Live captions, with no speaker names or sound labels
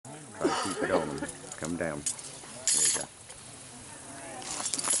Try to keep it on him. Come down. There you go.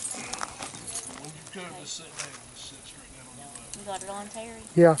 When you come, just sit down. Just sit straight down on your back. You got it on, Terry?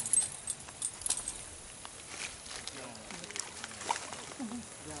 Yeah.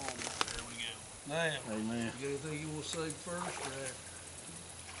 There we go. Now, Amen. you got anything you want to say first or after?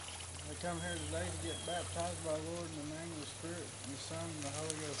 I come here today to get baptized by the Lord in the name of the Spirit, and the Son, and the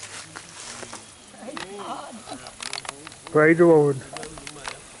Holy Ghost. Praise the Lord.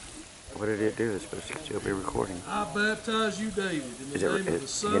 What did it do? It's supposed to still be recording. I baptize you, David, in the Is it, name of the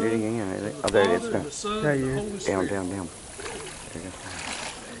Son, hit it again. of Oh, the there it Father, is. and Now. the Son, There and you the is. Holy Down, Spirit. down, down. There you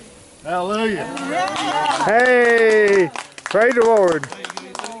go. Hallelujah. Hey! Praise the Lord.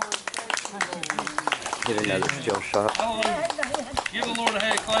 Hit another still shot. Hallelujah. Give the Lord a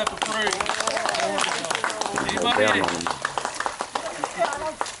hand clap of praise. Go Anybody down on else? him.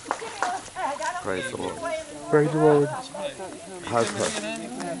 Praise the Lord. Praise the Lord. Hug her.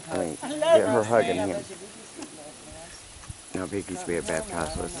 I mean, get her hugging him. Now Vicky's being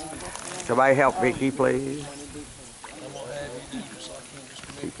baptized. Somebody help Vicky, please. I'm going to have you do this. I can't just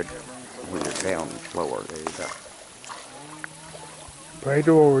Keep it when you're down lower. There you go. Praise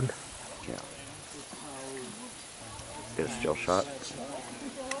the Lord. Yeah. Get a still shot.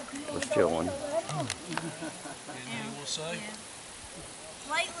 A still one. Anything you want to say?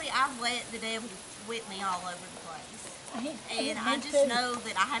 Lately, I've let the devil whip me all over the place. And I just know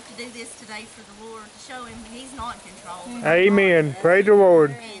that I have to do this today for the Lord to show him he's not in control. Amen. Praise the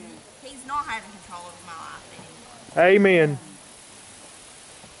Lord. And he's not having control over my life anymore. Amen.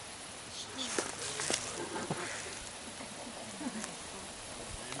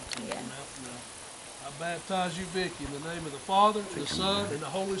 I baptize you, Vicky, in the name of the Father, the Son, and the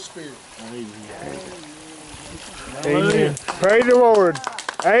Holy Spirit. Amen. Praise the Lord.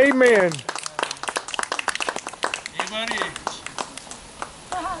 Amen. Anybody else?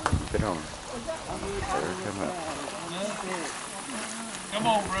 Keep it on. There, come up. Come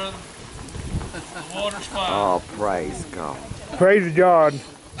on, brother. The water's fine. Oh, praise God. Praise God.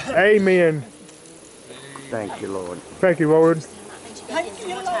 Amen. Thank you, Lord. Thank you, Lord. How you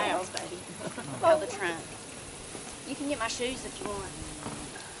get towels, baby? Out the trunk. You can get my shoes if you want.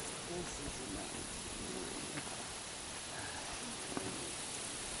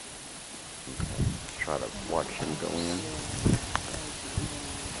 Try to watch him go in.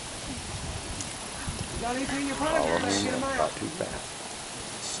 Follow him, but not too fast.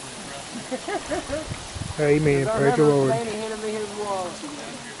 Amen. Praise the Lord.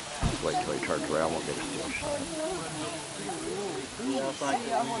 Just wait till he turns around. We'll get a still shot.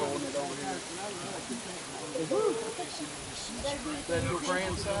 Is that your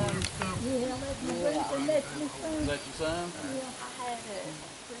grandson? Is that your son?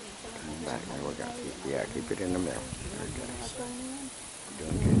 Back there, we got. Yeah, keep it in the middle. There it goes.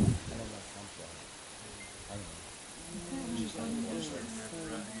 Doing good.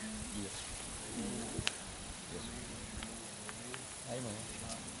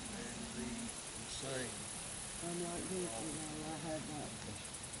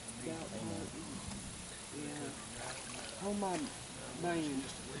 Oh my man.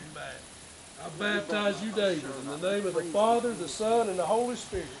 I baptize you, David, in the name of the Father, the Son, and the Holy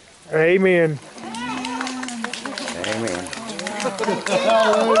Spirit. Amen. Amen.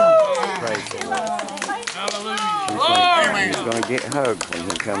 Praise the Lord. Hallelujah. He's going to get hugged when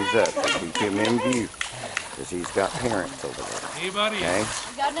he comes up. Keep him in view. Because he's got parents over there. Anybody Okay?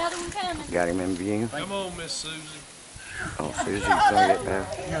 else? You got another one coming. Got him in view. Come on, Miss Susie. Oh, Susie's going to get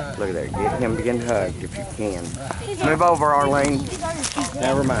back. Look at that. Get him being hugged if you can. Move over, Arlene.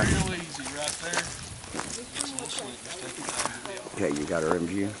 Never mind. Real easy right there. It's a little slick. Just take it out of the Okay, you got her in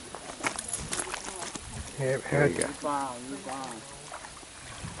view. Yep. There you go. You're fine.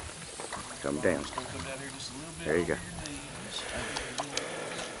 Come down. Come down here just a little bit. There you go. over your knees.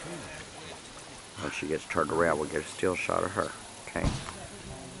 Once she gets turned around, we'll get a still shot of her. Okay?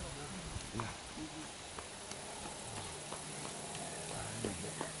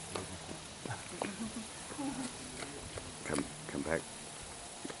 Come back.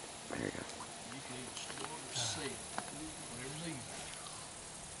 There you go. You can either store or sit. Whatever's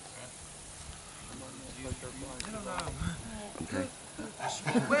easier. Okay.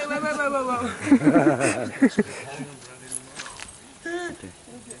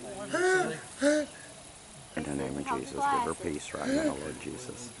 In the name of Jesus, give her peace right now, Lord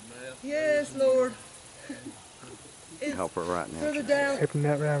Jesus. Yes, Lord. Help her right For now. the doubt, Helping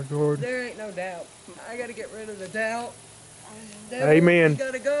that round, Lord. there ain't no doubt. I got to get rid of the doubt. Amen. You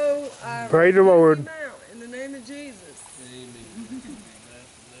got to go. I Praise the Lord. him out in the name of Jesus. Amen.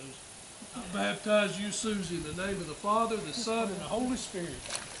 I baptize you, Susie, in the name of the Father, the Son, and the Holy Spirit.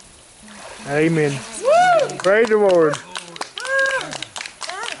 Amen. Praise the Lord.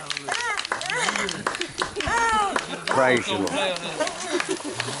 Praise the Lord.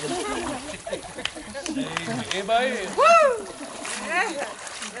 Anybody else?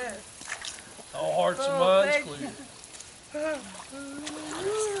 All hearts and minds clear.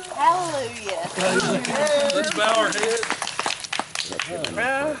 Hallelujah. Let's bow our heads.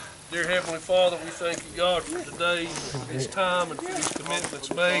 Dear Heavenly Father, we thank you, God, for today, for this time, and for these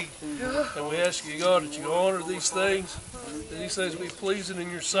commitments made. And we ask you, God, that you honor these things, that these things be pleasing in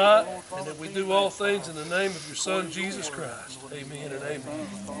your sight, and that we do all things in the name of your Son, Jesus Christ. Amen and amen.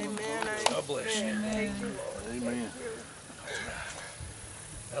 God bless you. Amen.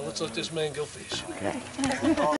 Now let's let this man go fishing. Okay.